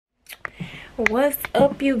What's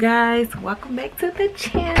up, you guys? Welcome back to the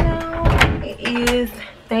channel. It is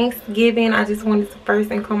Thanksgiving. I just wanted to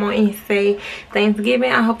first and come on and say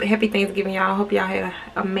Thanksgiving. I hope happy Thanksgiving, y'all. I hope y'all had an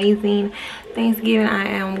amazing Thanksgiving. I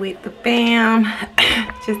am with the fam.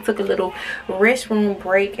 Just took a little restroom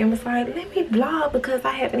break and was like, let me vlog, because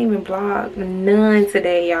I haven't even vlogged none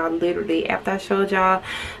today, y'all. Literally, after I showed y'all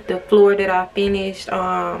the floor that I finished,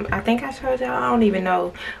 I think I showed y'all, I don't even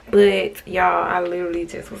know, but y'all, I literally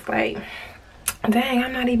just was like, dang,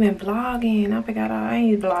 I'm not even vlogging. I forgot I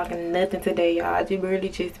ain't vlogging nothing today, y'all. I just really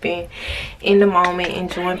just been in the moment,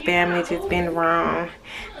 enjoying family, just been around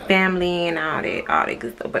family and all that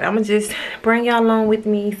good stuff. But I'm gonna just bring y'all along with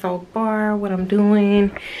me so far, what I'm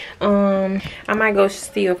doing. I might go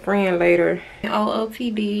see a friend later.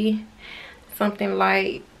 OOTD, something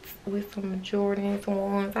light with some Jordans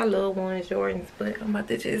ones. I love ones Jordans, but I'm about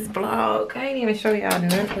to just vlog. I ain't even show y'all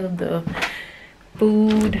none of the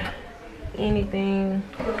food, anything,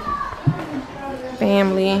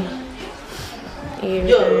 family,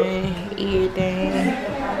 everything.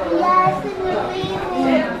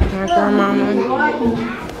 My grandmama.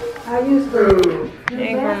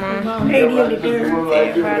 Hey, grandma. Hey,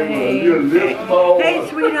 hey,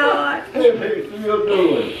 sweetheart.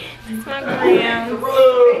 It's my gram.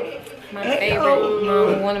 My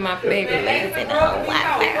favorite, one of my favorite ladies in the whole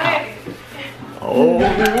wide world. Oh,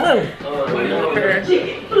 huh?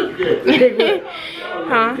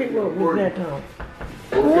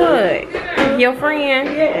 What? Your friend?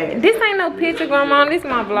 Yeah. This ain't no picture, grandma. This is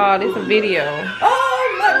my vlog. This is a video.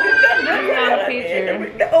 Oh my goodness! It's not a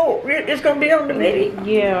picture. Oh, it's gonna be on the video.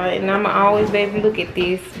 Yeah, and I'ma always be able to look at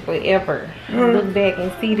this forever. Look back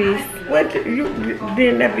and see this. What?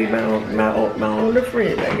 Then that be my only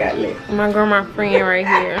friend I got left. My grandma friend right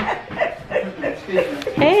here.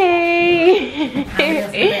 Hey.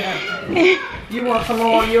 You want some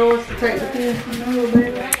more of yours to take with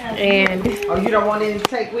you? And oh, you don't want any to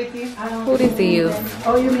take with you? Who this is?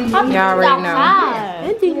 Oh, you mean y'all already know.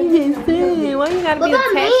 I think you just said. Why you gotta be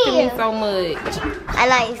attached to me so much? I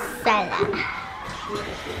like salad.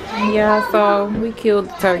 Yeah, so we killed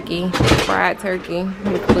the turkey, fried turkey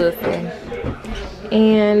with pussy,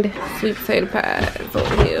 and sweet potato pies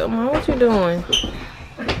over here. Mom, what you doing?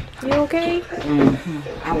 You okay?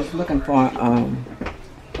 I was looking for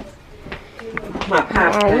my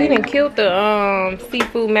pie. Oh, we done killed the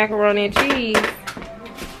seafood macaroni and cheese.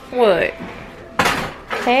 What?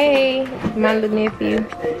 Hey, my little nephew.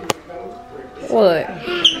 What?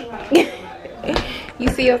 You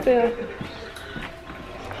see yourself?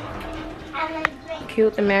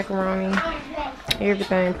 Killed the macaroni.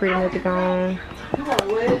 Everything pretty much gone.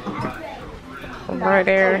 Right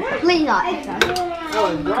there. Please not.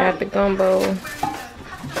 Got the gumbo.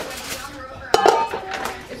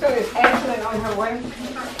 So is Ashley on her way?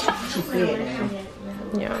 She said.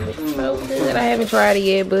 Yeah, it's so good. I haven't tried it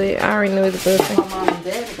yet, but I already know it's good. My mom and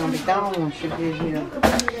dad are gonna be gone when she gets here.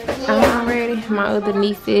 I'm already. My other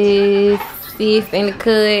nieces, sis in the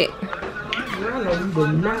cut.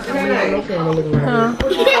 Huh?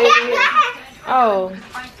 Oh.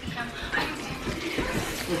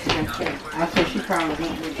 I said she probably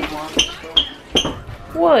went with the one.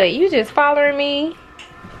 What? You just following me?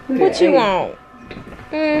 What you want?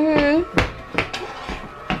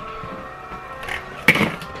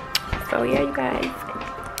 So yeah, you guys.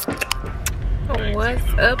 What's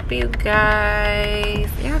up, you guys?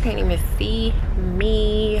 Y'all can't even see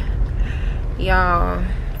me, y'all.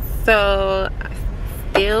 So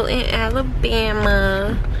still in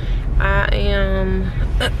Alabama. I am.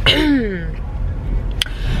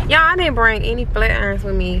 Y'all, I didn't bring any flat irons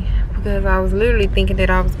with me because I was literally thinking that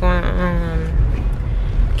I was gonna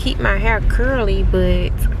keep my hair curly,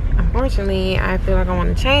 but unfortunately I feel like I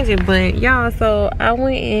want to change it. But y'all, so I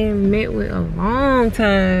went and met with a long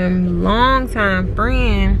time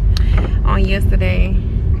friend on yesterday.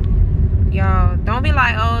 Y'all, don't be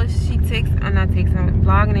like, oh, she I'm not texting, I'm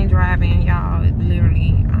vlogging and driving. Y'all,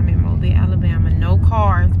 literally, I'm in Mobile, Alabama. No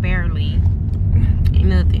cars, barely,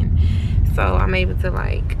 nothing. So I'm able to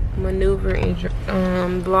like maneuver and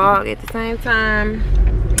vlog at the same time.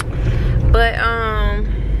 But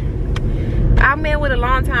I met with a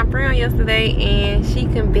longtime friend yesterday, and she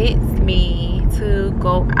convinced me to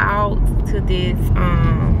go out to this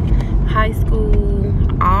high school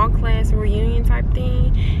all-class reunion type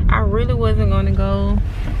thing. I really wasn't gonna go.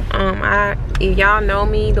 If y'all know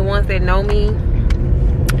me, the ones that know me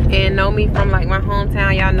and know me from like my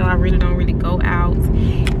hometown, y'all know I really don't go out. Y'all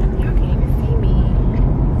can't even see me.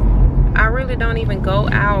 I really don't even go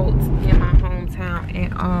out in my hometown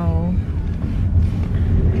at all.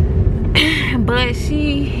 But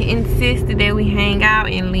she insisted that we hang out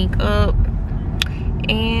and link up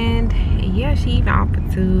And yeah, she even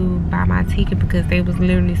offered to buy my ticket because they was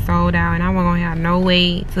literally sold out, and I wasn't gonna have no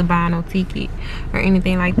way to buy no ticket or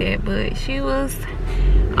anything like that. But she was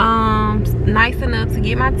nice enough to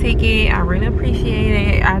get my ticket. I really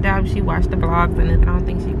appreciate it. I doubt she watched the vlogs, and I don't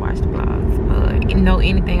think she watched the vlogs, know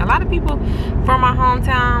anything. A lot of people from my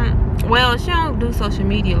hometown, well, she don't do social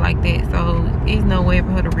media like that, so there's no way for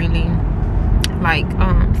her to really like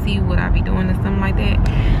see what I be doing or something like that.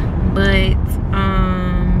 But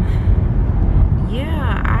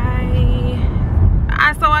yeah,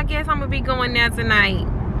 so I guess I'm gonna be going there tonight.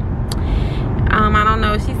 I don't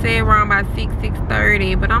know, she said around about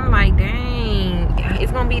 6:30, but I'm like, dang,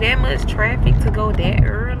 it's gonna be that much traffic to go that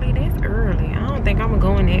early. That's early. I don't think I'm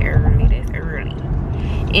going that early. That's early.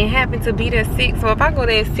 And happen to be there 6, so if I go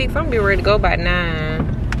there at 6, I'm gonna be ready to go by 9.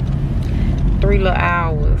 3 little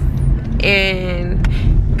hours. And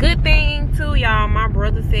good thing too, y'all, my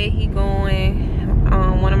brother said he going,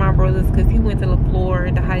 one of my brothers, because he went to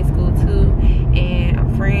Leflore, the high school too, and a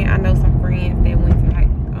friend, I know some friends that went to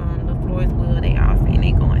Leflore as well, they all saying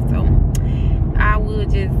they going. So I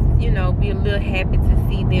would just, you know, be a little happy to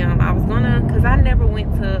see them. I was gonna, because I never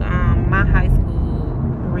went to my high school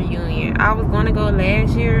reunion. I was gonna go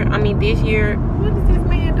last year, this year. What is this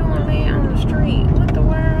man doing laying on the street? What the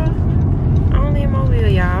world? I don't live in Mobile,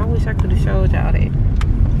 y'all. I wish I could have showed y'all that.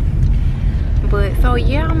 But so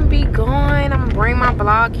yeah, I'm gonna be going. I'm gonna bring my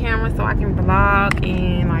vlog camera so I can vlog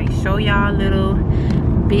and like show y'all little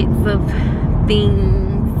bits of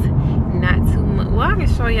things. Not too much. Well, I can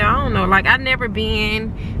show y'all, I don't know, like I've never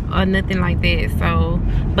been or nothing like that. So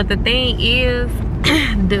but the thing is,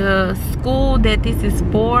 the school that this is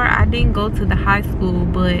for, I didn't go to the high school,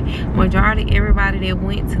 but majority everybody that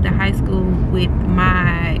went to the high school with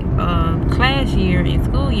my class year and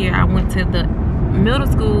school year, I went to the middle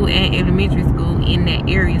school and elementary school in that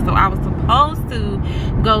area. So I was supposed to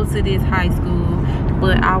go to this high school,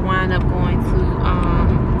 but I wound up going to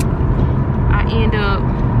I end up,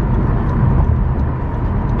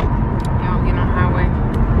 y'all get on the highway,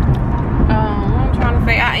 what I'm trying to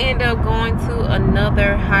say, I end up going to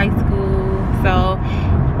another high school. So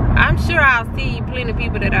I'm sure I'll see plenty of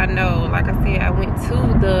people that I know. Like I said, I went to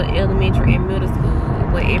the elementary and middle school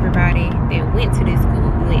where everybody that went to this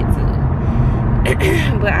school went to.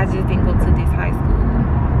 But I just didn't go to this high school.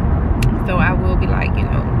 So I will be like, you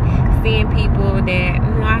know, seeing people that,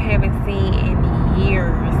 you know, I haven't seen in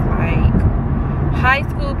years. Like high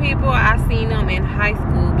school people, I seen them in high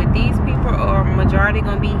school, but these people are majority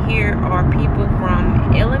gonna be here are people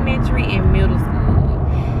from elementary and middle school.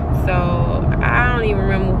 So I don't even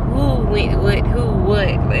remember who went with who, what,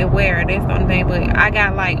 and where. That's the only thing. But I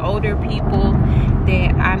got like older people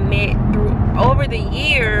that I met through over the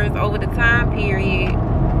years, over the time period,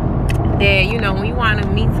 that, you know, when you want to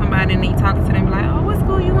meet somebody and they talking to them, like, oh, what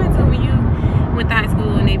school you went to when you went to high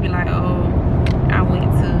school? And they be like, oh, I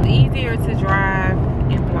went to, easier to drive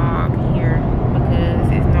and vlog here because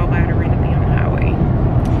there's nobody really be on the highway.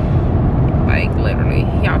 Like literally,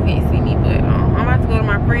 y'all can't see me, but I'm about to go to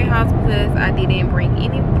my friend's house because I didn't bring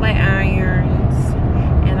any flat irons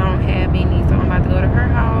and I don't have any, so I'm about to go to her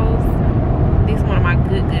house. This is one of my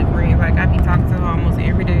good friends. Like I be talking to her almost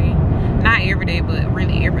every day. Not every day, but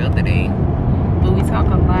really every other day. But we talk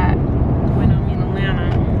a lot when I'm in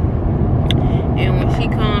Atlanta. And when she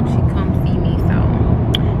comes see me. So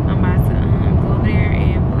I'm about to go over there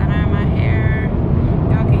and flat iron my hair.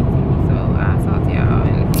 Y'all can't see me, so I'll talk to y'all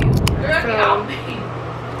in a few.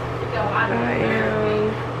 So I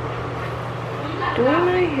am doing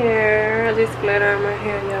my hair. I just flat iron my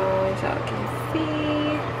hair, y'all, as y'all can see.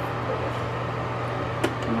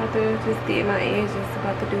 Just did my edges,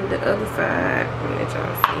 about to do the other side. I'll let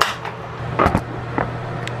y'all see.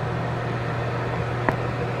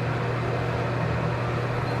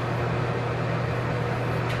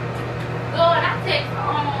 Lord, I text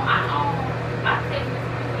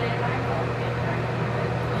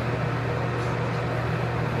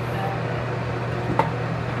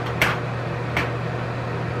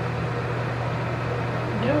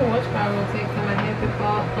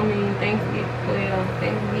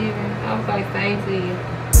Thanksgiving. I was like, same to you.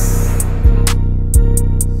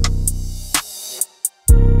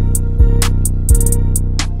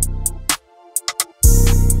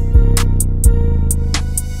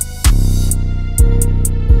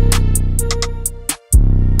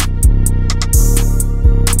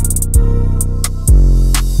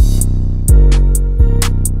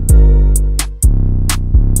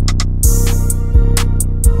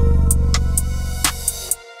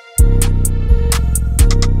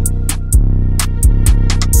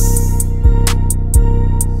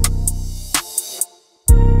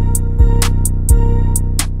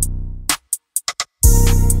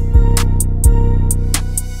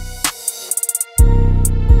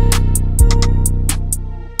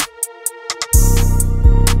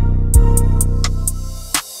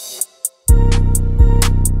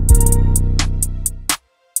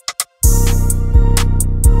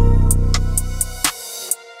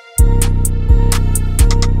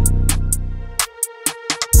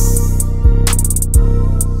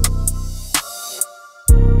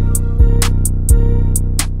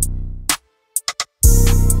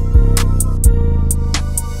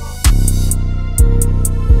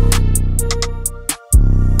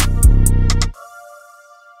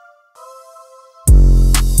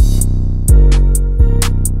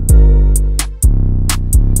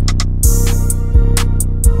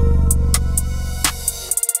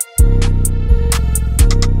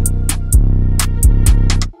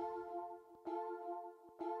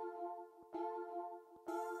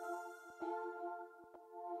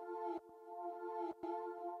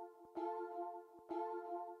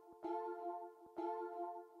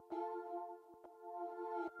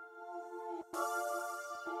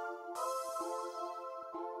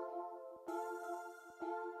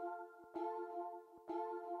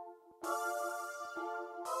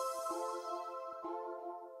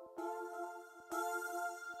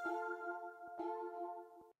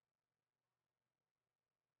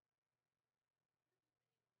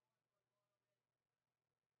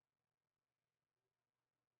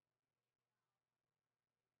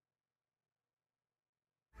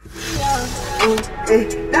 Sorry,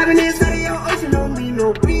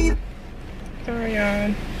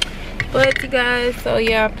 y'all. But you guys, so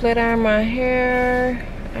yeah, I played on my hair.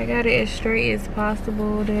 I got it as straight as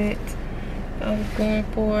possible that I was going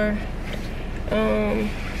for.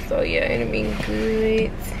 So yeah, it'll be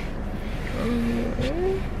good.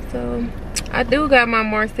 So I do got my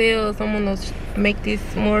Marcel's. I'm gonna make this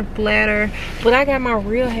more flatter, but I got my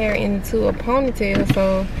real hair into a ponytail.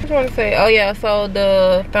 So I just want to say, oh yeah, so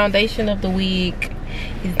the foundation of the wig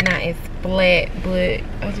is not as flat, but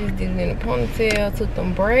I just did it in a ponytail. Took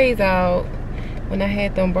them braids out when I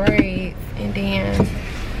had them braids, and then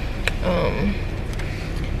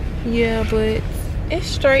yeah, but it's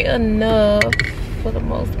straight enough for the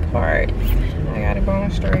most part. I got it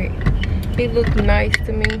bone straight. It looks nice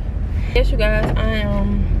to me. Yes, you guys, I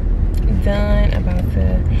am done. About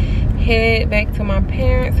to head back to my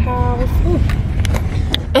parents' house.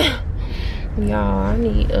 Y'all, I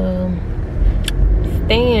need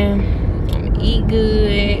stand. I'm gonna eat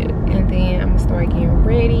good, and then I'm gonna start getting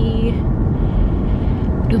ready,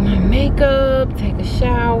 do my makeup, take a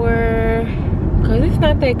shower, cause it's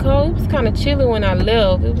not that cold. It was kind of chilly when I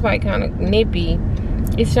left. It was like kind of nippy.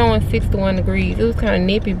 It's showing 61 degrees. It was kind of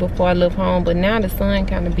nippy before I left home, but now the sun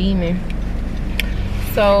kind of beaming.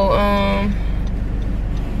 So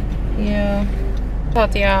yeah,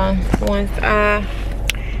 talk to y'all once I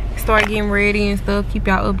start getting ready and stuff. Keep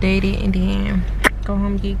y'all updated, and then go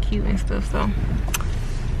home and get cute and stuff. So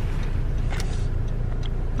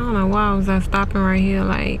I don't know why was I stopping right here.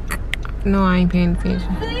 Like, no, I ain't paying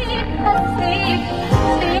attention.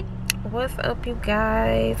 What's up, you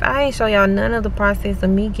guys? I ain't show y'all none of the process of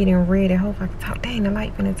me getting ready. I hope I can talk. Dang, the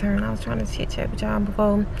light finna turn. I was trying to chit chat with y'all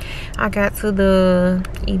before I got to the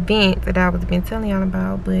event that I was been telling y'all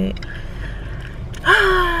about. But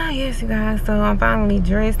yes, you guys, so I'm finally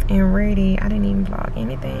dressed and ready. I didn't even vlog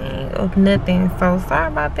anything of nothing, so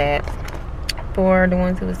sorry about that for the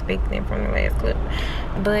ones who was expecting from the last clip.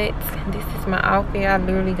 But this is my outfit. I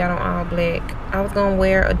literally got on all black. I was gonna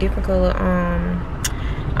wear a different color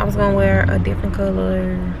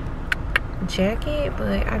jacket,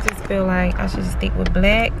 but I just feel like I should stick with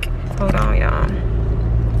black. Hold on, y'all.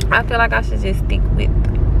 I feel like I should just stick with,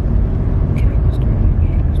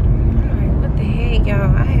 what the heck,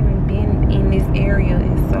 y'all? I haven't been in this area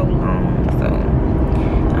in so long, so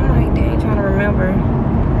I'm like, dang, trying to remember.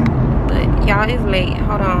 But y'all, it's late.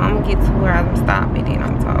 Hold on, I'm gonna get to where I'm stopping, then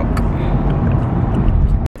I'm talk.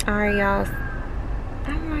 All right, y'all.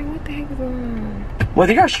 I'm like, what the heck is going on?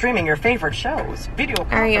 Whether you're streaming your favorite shows, video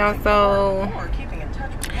conferencing, all right, y'all, so or keeping in touch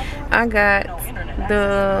with loved ones, I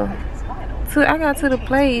got to the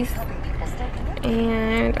place,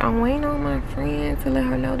 and I'm waiting on my friend to let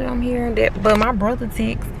her know that I'm here. But my brother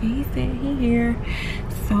texted, he said he here,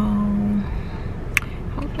 so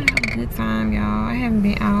hopefully I have a good time, y'all. I haven't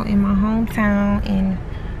been out in my hometown in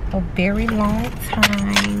a very long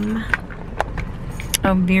time.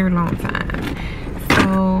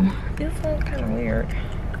 So this one's kind of weird,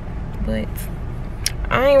 but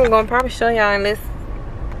I ain't even gonna probably show y'all unless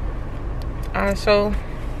I show.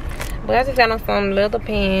 But I just got on some leather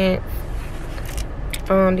pants,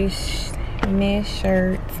 these men's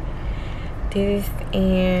shirts, this,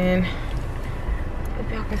 and if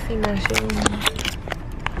y'all can see my shoes.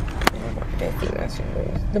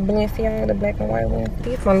 The Balenciaga, the black and white ones.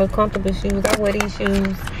 These are my little comfortable shoes. I wear these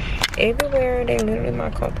shoes everywhere. They literally my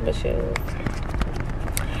comfortable shoes.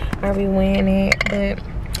 I be wearing it. But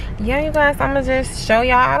yeah, you guys, I'm gonna just show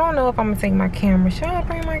y'all. I don't know if I'm gonna take my camera. Should I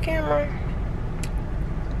bring my camera?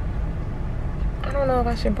 I don't know if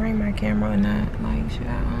I should bring my camera or not. Like, should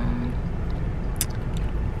I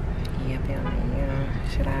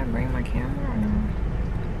should I bring my camera or no?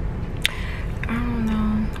 I don't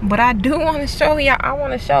know. But I do want to show y'all. I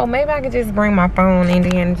want to show. Maybe I could just bring my phone and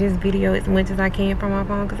then just video as much as I can from my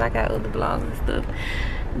phone, because I got other vlogs and stuff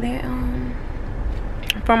that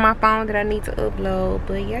from my phone that I need to upload.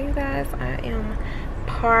 But yeah, you guys, I am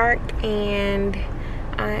parked and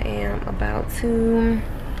I am about to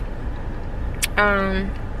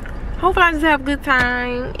hopefully I just have a good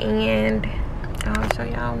time, and I'll show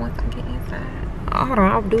y'all once I get inside. Oh, hold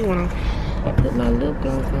on, I do want to put my lip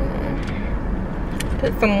gloss on.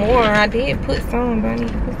 Put some more. I did put some, but I need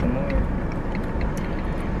to put some more.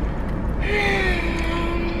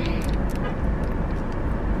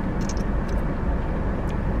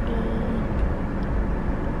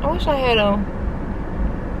 I wish I had a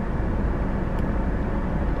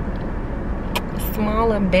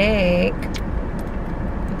smaller bag,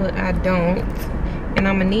 but I don't. And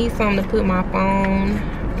I'm gonna need something to put my phone,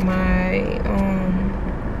 my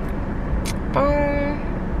phone,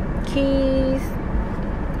 keys,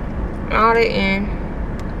 All that in.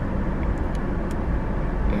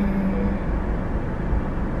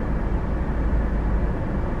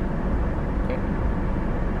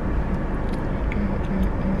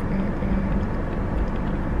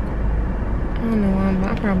 I don't know,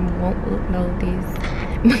 I probably won't upload this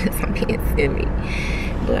because I'm being silly.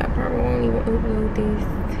 But I probably won't even upload this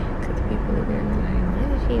because people are gonna be like,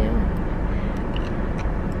 what is she doing?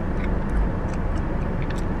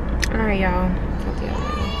 Alright, y'all. Talk to y'all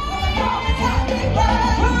later.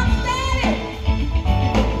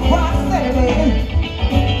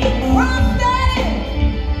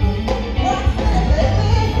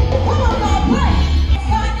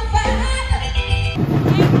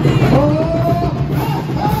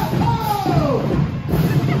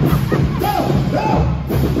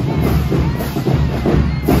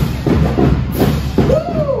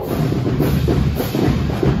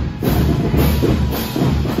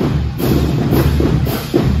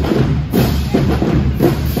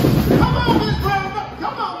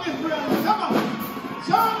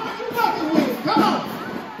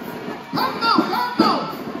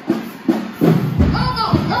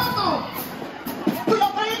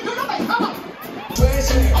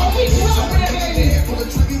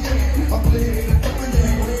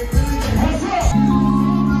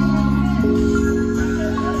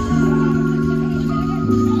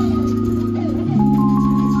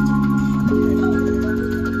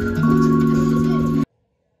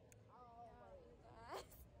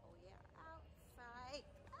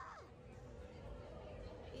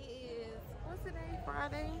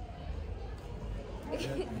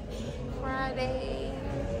 Friday.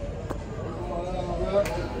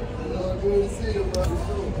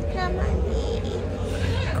 Come on,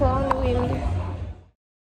 come on with me.